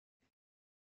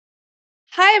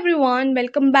Hi everyone,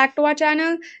 welcome back to our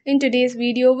channel. In today's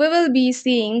video, we will be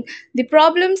seeing the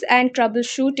problems and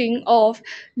troubleshooting of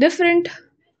different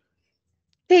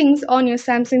things on your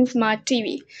Samsung Smart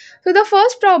TV. So the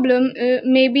first problem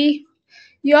may be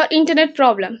your internet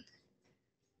problem.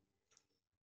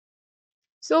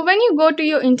 So when you go to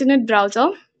your internet browser,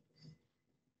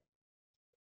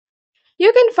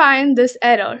 you can find this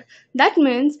error. That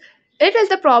means it is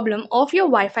the problem of your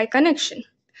Wi-Fi connection.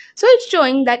 So it's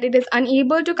showing that it is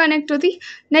unable to connect to the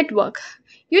network.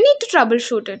 You need to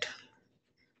troubleshoot it.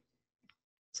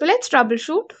 So let's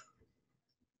troubleshoot.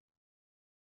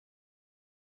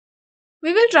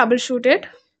 We will troubleshoot it.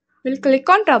 We'll click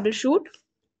on troubleshoot.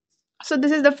 So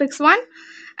this is the fixed one,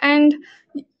 and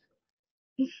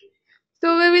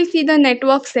so we will see the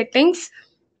network settings.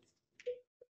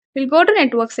 We'll go to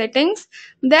network settings.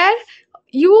 There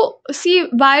you see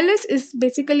wireless is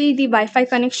basically the Wi-Fi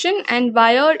connection, and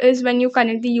wired is when you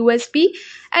connect the USB,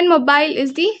 and mobile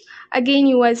is the again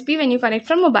USB when you connect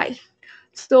from mobile.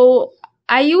 So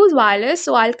I use wireless,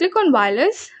 so I'll click on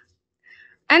wireless,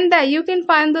 and there you can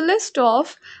find the list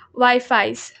of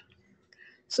Wi-Fi's.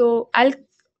 So I'll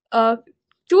uh,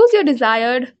 choose your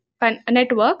desired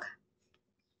network,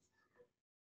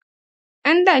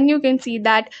 and then you can see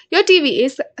that your TV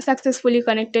is successfully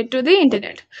connected to the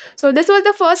internet. So this was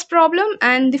the first problem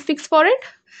and the fix for it.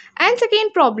 And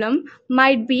second problem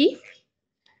might be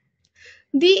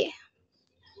the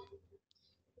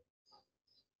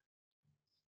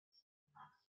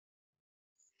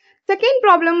second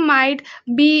problem might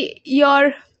be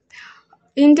your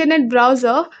internet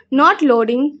browser not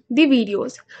loading the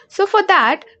videos. So for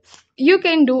that, you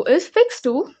can do is fix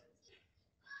to.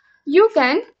 You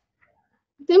can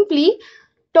simply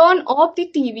turn off the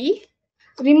TV,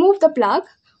 remove the plug,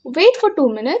 wait for 2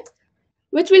 minutes,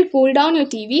 which will cool down your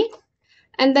TV,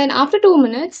 and then after 2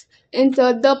 minutes,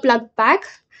 insert the plug back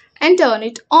and turn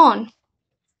it on.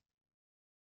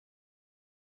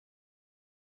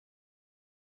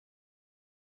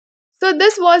 So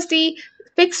this was the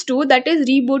fix 2, that is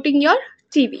rebooting your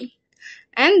TV.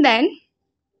 And then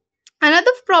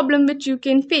another problem which you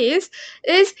can face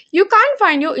is you can't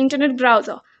find your internet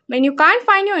browser. When you can't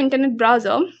find your internet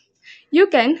browser, you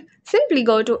can simply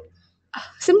go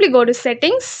to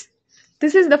settings.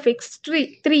 This is the fix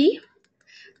 3.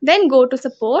 Then go to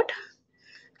support,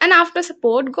 and after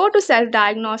support go to self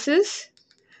diagnosis.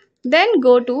 Then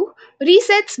go to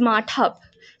Reset Smart Hub.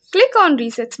 Click on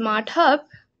Reset Smart Hub,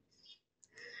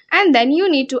 and then you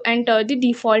need to enter the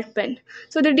default pin.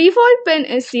 So the default pin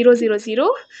is 000,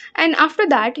 and after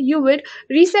that you would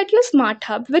reset your Smart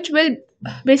Hub, which will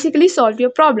basically solve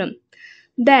your problem.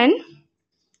 Then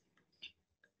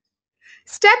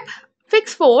step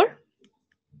fix 4.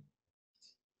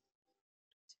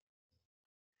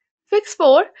 Fix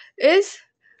 4 is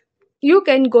you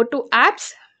can go to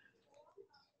apps,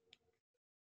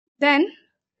 then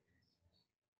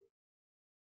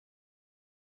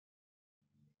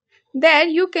there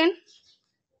you can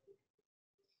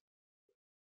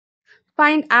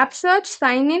find app search,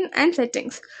 sign in, and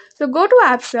settings. So go to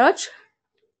app search,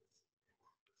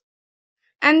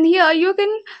 and here you can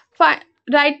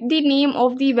write the name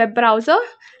of the web browser,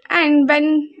 and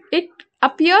when it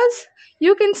appears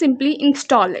you can simply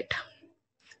install it.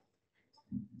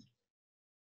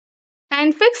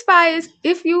 And fix 5 is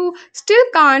if you still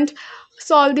can't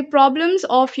solve the problems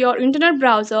of your internet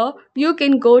browser, you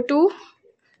can go to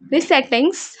the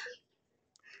settings,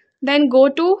 then go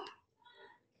to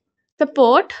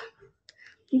support,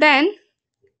 then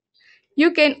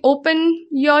you can open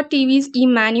your TV's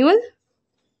e-manual,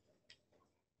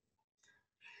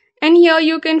 and here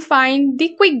you can find the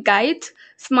quick guides,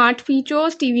 smart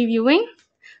features, TV viewing,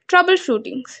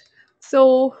 troubleshootings.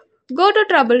 So go to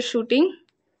troubleshooting,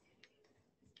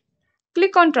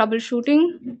 click on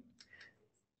troubleshooting.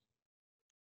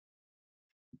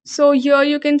 So here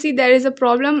you can see there is a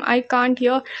problem, I can't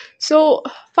hear. So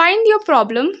find your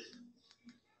problem,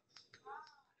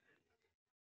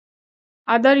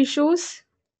 other issues.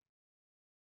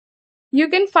 You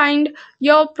can find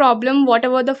your problem,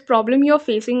 whatever the problem you're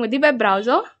facing with the web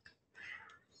browser,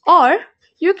 or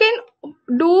you can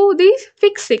do the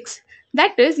fix 6.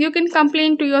 That is, you can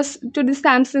complain to the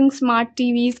Samsung Smart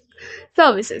TV's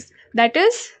services. That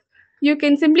is, you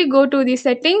can simply go to the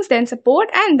settings, then support,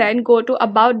 and then go to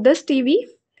about this TV,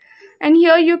 and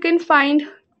here you can find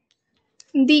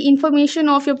the information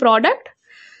of your product.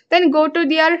 Then go to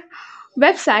their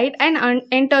website and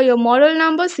enter your model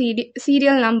number,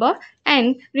 serial number,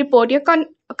 and report your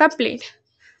complaint.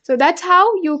 So that's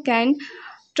how you can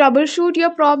troubleshoot your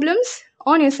problems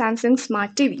on your Samsung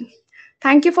Smart TV.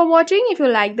 Thank you for watching. If you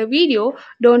like the video,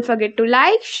 don't forget to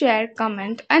like, share,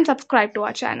 comment, and subscribe to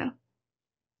our channel.